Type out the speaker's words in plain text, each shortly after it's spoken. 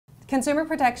Consumer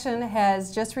Protection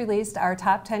has just released our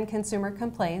top 10 consumer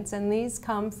complaints, and these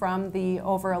come from the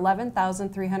over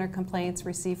 11,300 complaints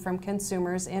received from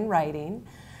consumers in writing.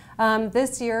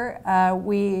 This year,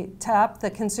 we topped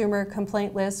the consumer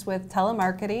complaint list with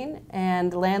telemarketing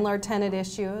and landlord-tenant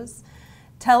issues,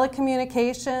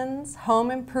 telecommunications, home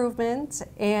improvement,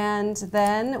 and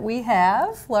then we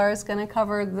have, Laura's going to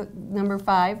cover the number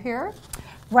 5 here.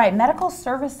 Right, medical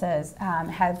services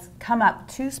has come up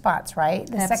 2 spots, right?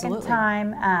 The Absolutely. second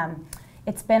time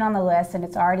it's been on the list, and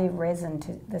it's already risen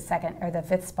to the 2nd or the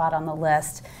 5th spot on the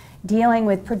list, dealing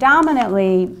with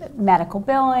predominantly medical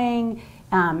billing,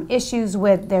 issues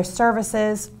with their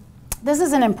services. This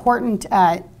is an important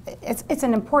it's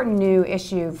an important new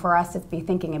issue for us to be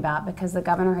thinking about, because the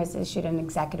governor has issued an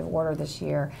executive order this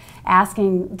year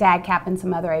asking DATCP and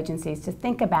some other agencies to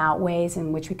think about ways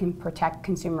in which we can protect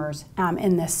consumers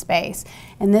in this space.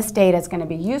 And this data is going to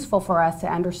be useful for us to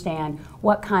understand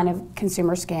what kind of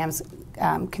consumer scams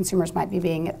consumers might be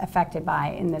being affected by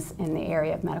in the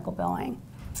area of medical billing.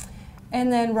 And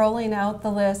then rolling out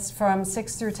the list from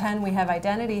 6 through 10, we have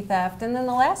identity theft. And then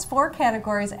the last 4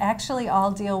 categories actually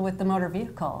all deal with the motor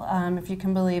vehicle, if you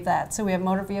can believe that. So we have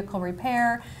motor vehicle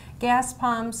repair, gas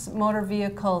pumps, motor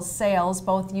vehicle sales,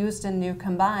 both used and new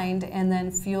combined, and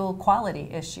then fuel quality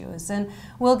issues. And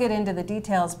we'll get into the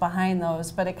details behind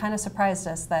those, but it kind of surprised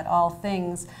us that all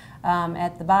things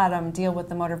at the bottom deal with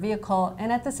the motor vehicle,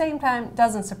 and at the same time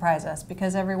doesn't surprise us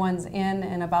because everyone's in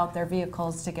and about their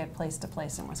vehicles to get place to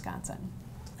place in Wisconsin.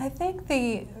 I think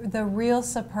the real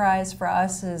surprise for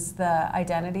us is the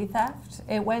identity theft.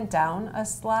 It went down a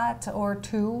slot or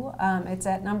 2. It's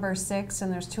at number 6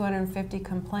 and there's 250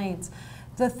 complaints.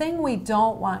 The thing we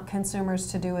don't want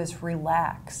consumers to do is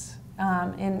relax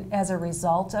as a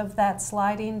result of that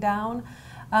sliding down.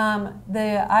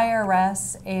 The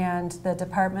IRS and the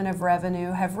Department of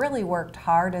Revenue have really worked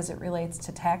hard as it relates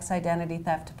to tax identity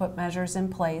theft to put measures in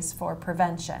place for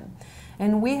prevention.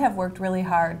 And we have worked really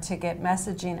hard to get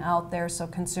messaging out there so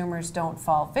consumers don't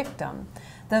fall victim.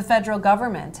 The federal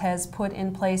government has put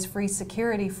in place free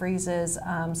security freezes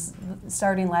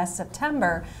starting last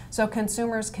September so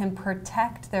consumers can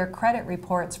protect their credit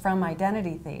reports from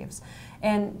identity thieves.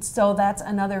 And so that's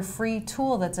another free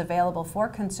tool that's available for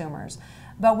consumers.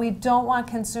 But we don't want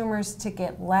consumers to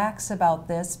get lax about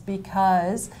this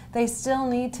because they still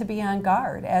need to be on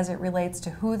guard as it relates to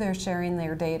who they're sharing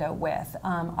their data with.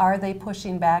 Are they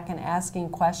pushing back and asking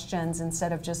questions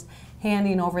instead of just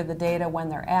handing over the data when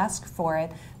they're asked for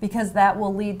it? Because that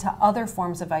will lead to other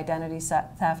forms of identity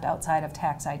theft outside of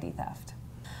tax ID theft.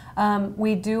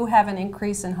 We do have an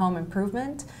increase in home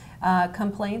improvement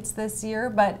complaints this year,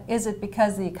 but is it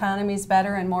because the economy's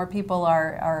better and more people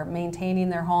are maintaining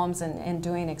their homes and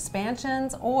doing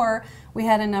expansions, or we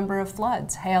had a number of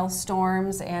floods,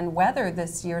 hailstorms, and weather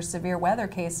this year, severe weather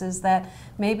cases that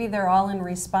maybe they're all in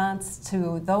response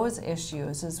to those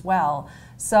issues as well.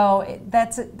 So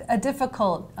that's a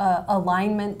difficult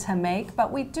alignment to make,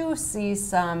 but we do see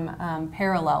some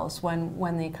parallels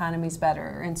when the economy's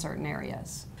better in certain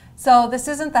areas. So this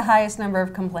isn't the highest number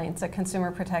of complaints that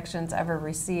Consumer Protection's ever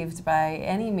received by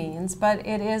any means, but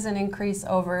it is an increase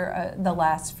over the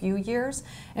last few years,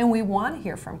 and we want to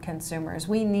hear from consumers.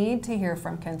 We need to hear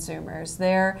from consumers.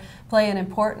 They play an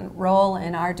important role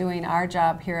in doing our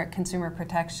job here at Consumer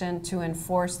Protection to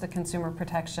enforce the consumer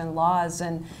protection laws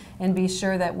and be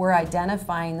sure that we're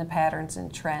identifying the patterns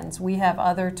and trends. We have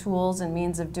other tools and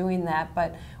means of doing that,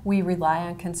 but we rely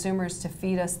on consumers to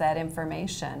feed us that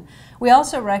information. We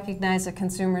also recognize that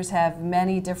consumers have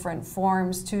many different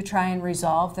forms to try and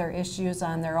resolve their issues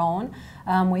on their own.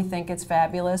 We think it's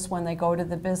fabulous when they go to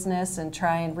the business and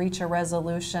try and reach a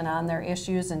resolution on their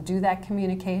issues and do that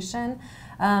communication.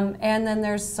 And then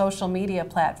there's social media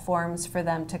platforms for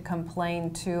them to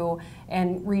complain to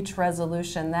and reach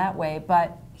resolution that way.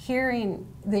 But hearing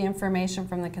the information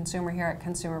from the consumer here at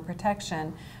Consumer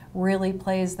Protection really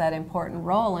plays that important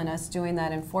role in us doing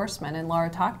that enforcement. And Laura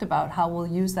talked about how we'll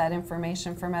use that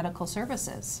information for medical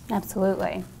services.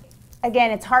 Absolutely.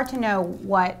 Again, it's hard to know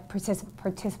what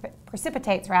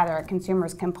precipitates a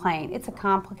consumer's complaint. It's a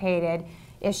complicated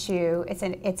issue. It's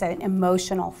an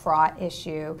emotional fraught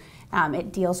issue.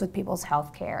 It deals with people's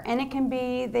health care. And it can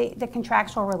be the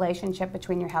contractual relationship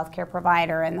between your health care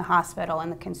provider and the hospital and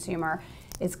the consumer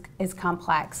is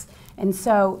complex. And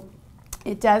so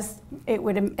it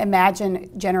would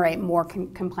generate more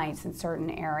complaints in certain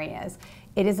areas.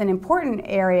 It is an important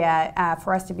area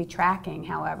for us to be tracking,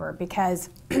 however,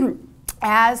 because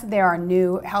as there are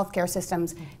new healthcare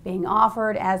systems being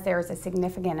offered, as there is a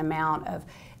significant amount of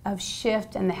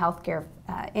shift in the healthcare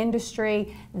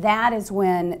industry, that is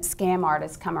when scam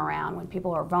artists come around, when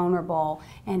people are vulnerable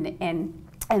and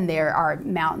there are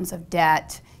mountains of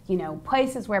debt, you know,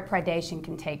 places where predation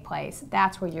can take place.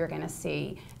 That's where you're going to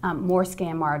see more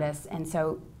scam artists. And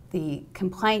so the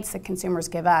complaints that consumers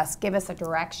give us a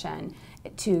direction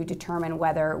to determine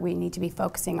whether we need to be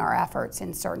focusing our efforts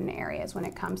in certain areas when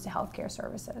it comes to healthcare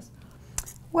services.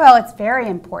 Well, it's very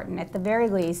important. At the very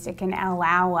least, it can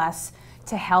allow us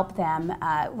to help them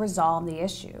resolve the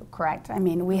issue, correct? I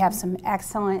mean, we have some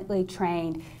excellently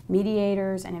trained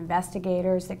mediators and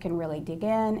investigators that can really dig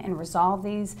in and resolve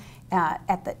these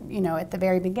at the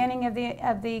very beginning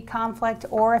of the conflict,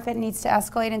 or if it needs to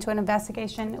escalate into an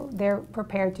investigation, they're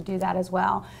prepared to do that as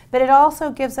well. But it also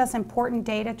gives us important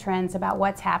data trends about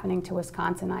what's happening to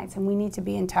Wisconsinites, and we need to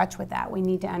be in touch with that. We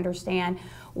need to understand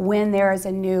when there is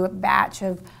a new batch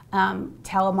of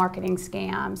telemarketing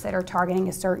scams that are targeting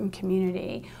a certain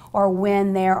community, or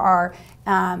when there are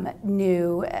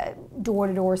new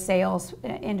door-to-door sales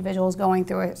individuals going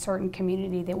through a certain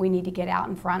community that we need to get out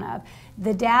in front of.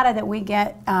 The data that we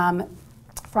get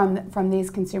from these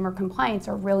consumer complaints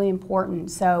are really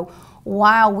important. So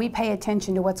while we pay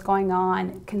attention to what's going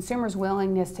on, consumers'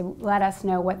 willingness to let us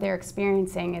know what they're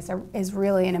experiencing is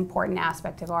really an important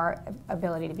aspect of our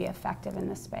ability to be effective in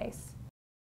this space.